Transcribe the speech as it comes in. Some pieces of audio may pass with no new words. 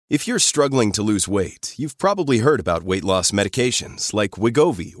If you're struggling to lose weight, you've probably heard about weight loss medications like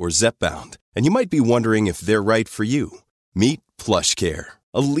Wegovy or Zepbound, and you might be wondering if they're right for you. Meet PlushCare,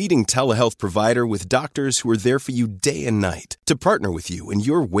 a leading telehealth provider with doctors who are there for you day and night to partner with you in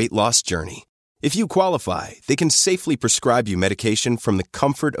your weight loss journey. If you qualify, they can safely prescribe you medication from the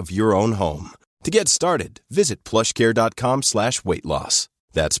comfort of your own home. To get started, visit plushcare.com/weightloss.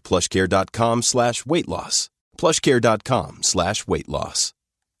 That's plushcare.com/weightloss. plushcare.com/weightloss.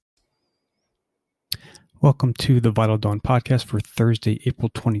 Welcome to the Vital Dawn podcast for Thursday, April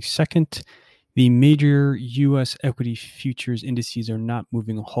 22nd. The major U.S. equity futures indices are not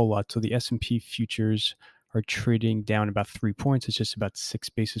moving a whole lot. So the S&P futures are trading down about 3 points. It's just about 6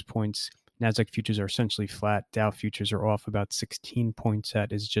 basis points. NASDAQ futures are essentially flat. Dow futures are off about 16 points.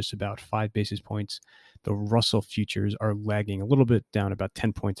 That is just about 5 basis points. The Russell futures are lagging a little bit, down about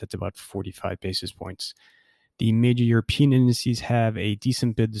 10 points. That's about 45 basis points. The major European indices have a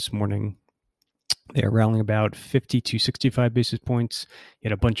decent bid this morning. They are rallying about 50 to 65 basis points. You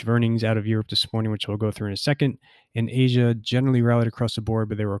had a bunch of earnings out of Europe this morning, which we'll go through in a second. And Asia generally rallied across the board,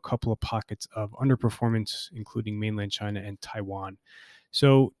 but there were a couple of pockets of underperformance, including mainland China and Taiwan.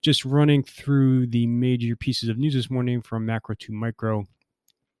 So just running through the major pieces of news this morning from macro to micro.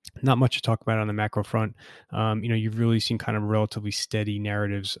 Not much to talk about on the macro front. You've really seen kind of relatively steady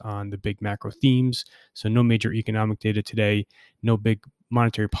narratives on the big macro themes. So no major economic data today, no big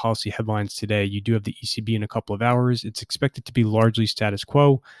monetary policy headlines today. You do have the ECB in a couple of hours. It's expected to be largely status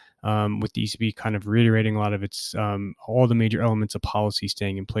quo, with the ECB kind of reiterating a lot of its all the major elements of policy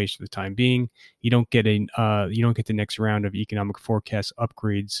staying in place for the time being. You don't get the next round of economic forecast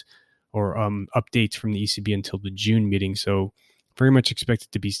upgrades or updates from the ECB until the June meeting. So very much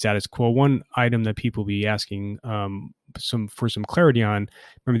expected to be status quo. One item that people will be asking for some clarity on,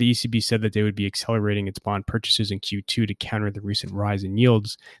 remember the ECB said that they would be accelerating its bond purchases in Q2 to counter the recent rise in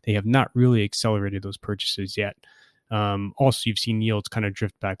yields. They have not really accelerated those purchases yet. Also, you've seen yields kind of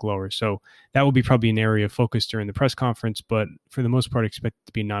drift back lower. So that will be probably an area of focus during the press conference, but for the most part, expect it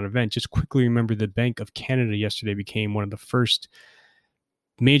to be a non-event. Just quickly remember the Bank of Canada yesterday became one of the first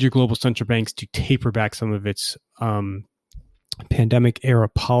major global central banks to taper back some of its pandemic era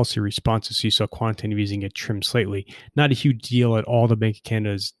policy responses. So you saw quantitative easing get trimmed slightly. Not a huge deal at all. The Bank of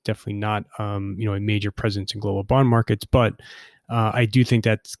Canada is definitely not a major presence in global bond markets, but I do think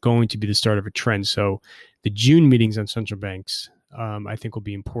that's going to be the start of a trend. So the June meetings on central banks, I think will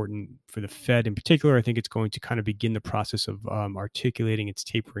be important for the Fed in particular. I think it's going to kind of begin the process of articulating its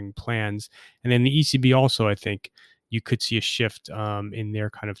tapering plans. And then the ECB also, I think, you could see a shift in their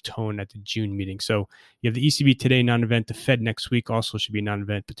kind of tone at the June meeting. So you have the ECB today, non-event. The Fed next week also should be a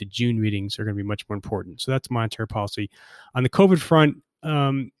non-event, but the June meetings are going to be much more important. So that's monetary policy. On the COVID front,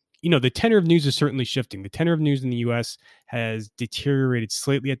 the tenor of news is certainly shifting. The tenor of news in the U.S. has deteriorated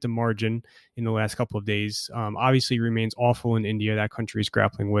slightly at the margin in the last couple of days. Obviously, remains awful in India. That country is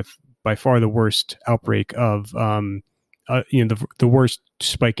grappling with by far the worst outbreak of the worst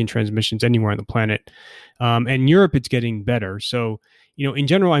spike in transmissions anywhere on the planet. And Europe, it's getting better. So, in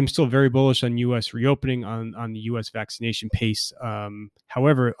general, I'm still very bullish on U.S. reopening, on the U.S. vaccination pace.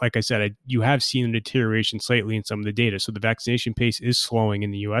 However, like I said, you have seen a deterioration slightly in some of the data. So the vaccination pace is slowing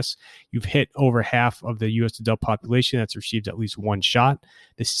in the U.S. You've hit over half of the U.S. adult population that's received at least one shot.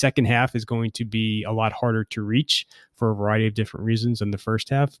 The second half is going to be a lot harder to reach for a variety of different reasons than the first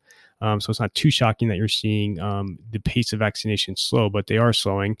half. So it's not too shocking that you're seeing the pace of vaccination slow, but they are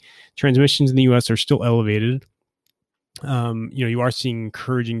slowing. Transmissions in the U.S. are still elevated. You are seeing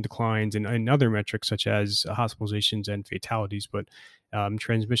encouraging declines in other metrics such as hospitalizations and fatalities, but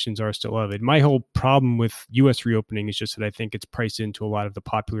transmissions are still elevated. My whole problem with U.S. reopening is just that I think it's priced into a lot of the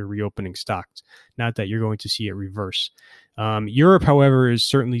popular reopening stocks, not that you're going to see it reverse. Europe, however, is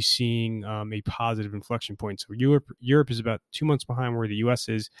certainly seeing a positive inflection point. So Europe is about 2 months behind where the U.S.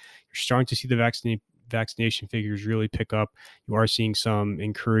 is. You're starting to see the vaccination figures really pick up. You are seeing some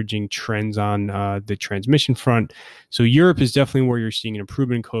encouraging trends on the transmission front. So Europe is definitely where you're seeing an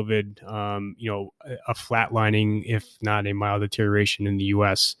improvement in COVID, a flatlining, if not a mild deterioration in the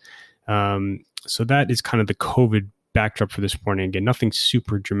US. So that is kind of the COVID backdrop for this morning. Again, nothing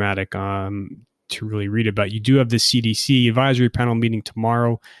super dramatic to really read about. You do have the CDC advisory panel meeting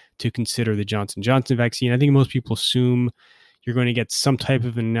tomorrow to consider the Johnson & Johnson vaccine. I think most people assume you're going to get some type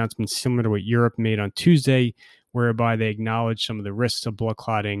of an announcement similar to what Europe made on Tuesday, whereby they acknowledge some of the risks of blood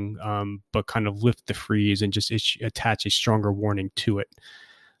clotting, but kind of lift the freeze and just attach a stronger warning to it.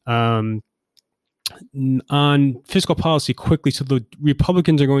 On fiscal policy, quickly, so the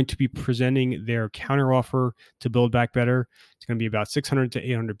Republicans are going to be presenting their counteroffer to Build Back Better. It's going to be about $600 to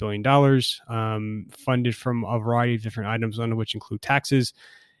 $800 billion, funded from a variety of different items, none of which include taxes.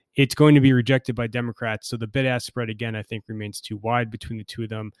 it's going to be rejected by Democrats. So the bid-ask spread, again, I think remains too wide between the two of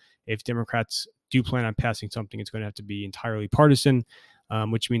them. If Democrats do plan on passing something, it's going to have to be entirely partisan,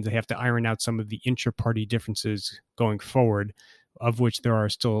 which means they have to iron out some of the intra-party differences going forward, of which there are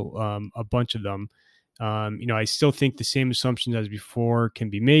still a bunch of them. I still think the same assumptions as before can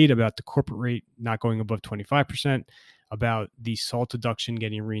be made about the corporate rate not going above 25%, about the SALT deduction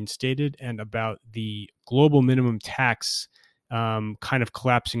getting reinstated, and about the global minimum tax kind of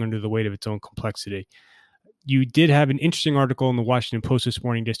collapsing under the weight of its own complexity. You did have an interesting article in the Washington Post this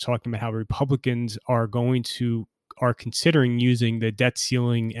morning just talking about how Republicans are considering using the debt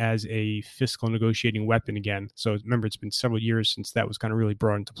ceiling as a fiscal negotiating weapon again. So remember, it's been several years since that was kind of really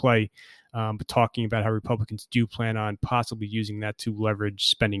brought into play, but talking about how Republicans do plan on possibly using that to leverage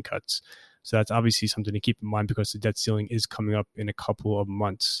spending cuts. So that's obviously something to keep in mind because the debt ceiling is coming up in a couple of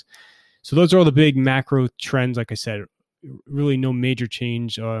months. So those are all the big macro trends. Like I said, really no major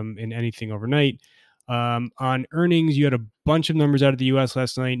change in anything overnight. On earnings, you had a bunch of numbers out of the U.S.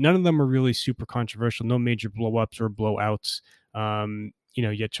 last night. None of them are really super controversial. No major blow-ups or blowouts. You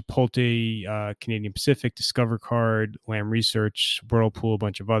had Chipotle, Canadian Pacific, Discover Card, Lam Research, Whirlpool, a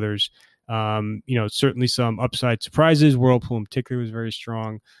bunch of others. Certainly some upside surprises. Whirlpool in particular was very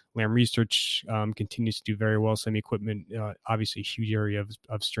strong. Lam Research continues to do very well. Semi-equipment, obviously a huge area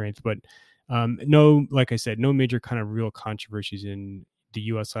of strength. But like I said, no major kind of real controversies in the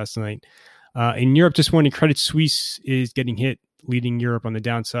U.S. last night. In Europe this morning, Credit Suisse is getting hit, leading Europe on the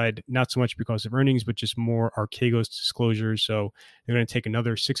downside, not so much because of earnings, but just more Archegos disclosures. So they're going to take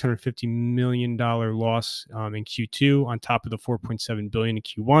another $650 million loss in Q2 on top of the $4.7 billion in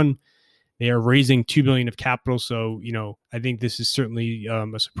Q1. They are raising $2 billion of capital. So, I think this is certainly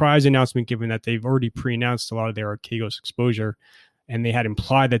a surprise announcement, given that they've already pre-announced a lot of their Archegos exposure, and they had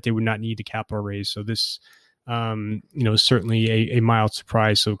implied that they would not need a capital raise. So this certainly a mild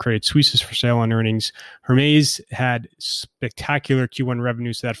surprise. So Credit Suisse is for sale on earnings. Hermes had spectacular Q1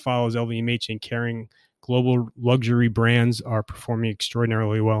 revenue, so that follows LVMH and Kering. Global luxury brands are performing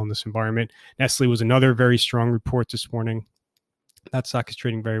extraordinarily well in this environment. Nestle was another very strong report this morning. That stock is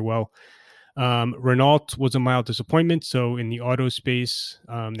trading very well. Renault was a mild disappointment. So in the auto space,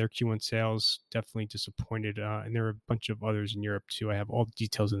 their Q1 sales definitely disappointed. And there are a bunch of others in Europe too. I have all the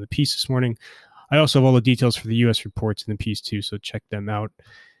details in the piece this morning. I also have all the details for the U.S. reports in the piece too, so check them out.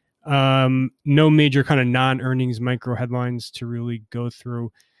 No major kind of non-earnings micro headlines to really go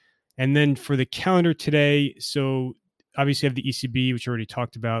through. And then for the calendar today, so obviously you have the ECB, which I already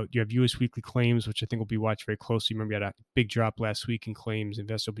talked about. You have U.S. weekly claims, which I think will be watched very closely. Remember, you had a big drop last week in claims.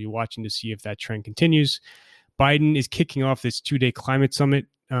 Investors will be watching to see if that trend continues. Biden is kicking off this 2-day climate summit.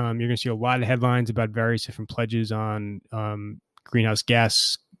 You're going to see a lot of headlines about various different pledges on greenhouse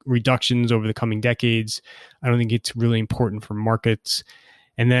gas reductions over the coming decades. I don't think it's really important for markets.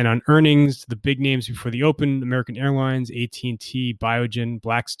 And then on earnings, the big names before the open: American Airlines, AT&T, Biogen,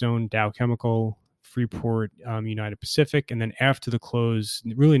 Blackstone, Dow Chemical, Freeport, United Pacific. And then after the close,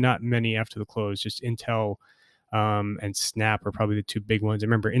 really not many after the close, just Intel and Snap are probably the two big ones. I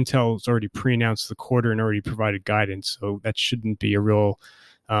remember Intel's already pre-announced the quarter and already provided guidance, so that shouldn't be a real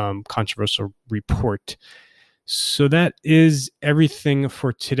controversial report. So that is everything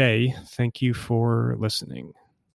for today. Thank you for listening.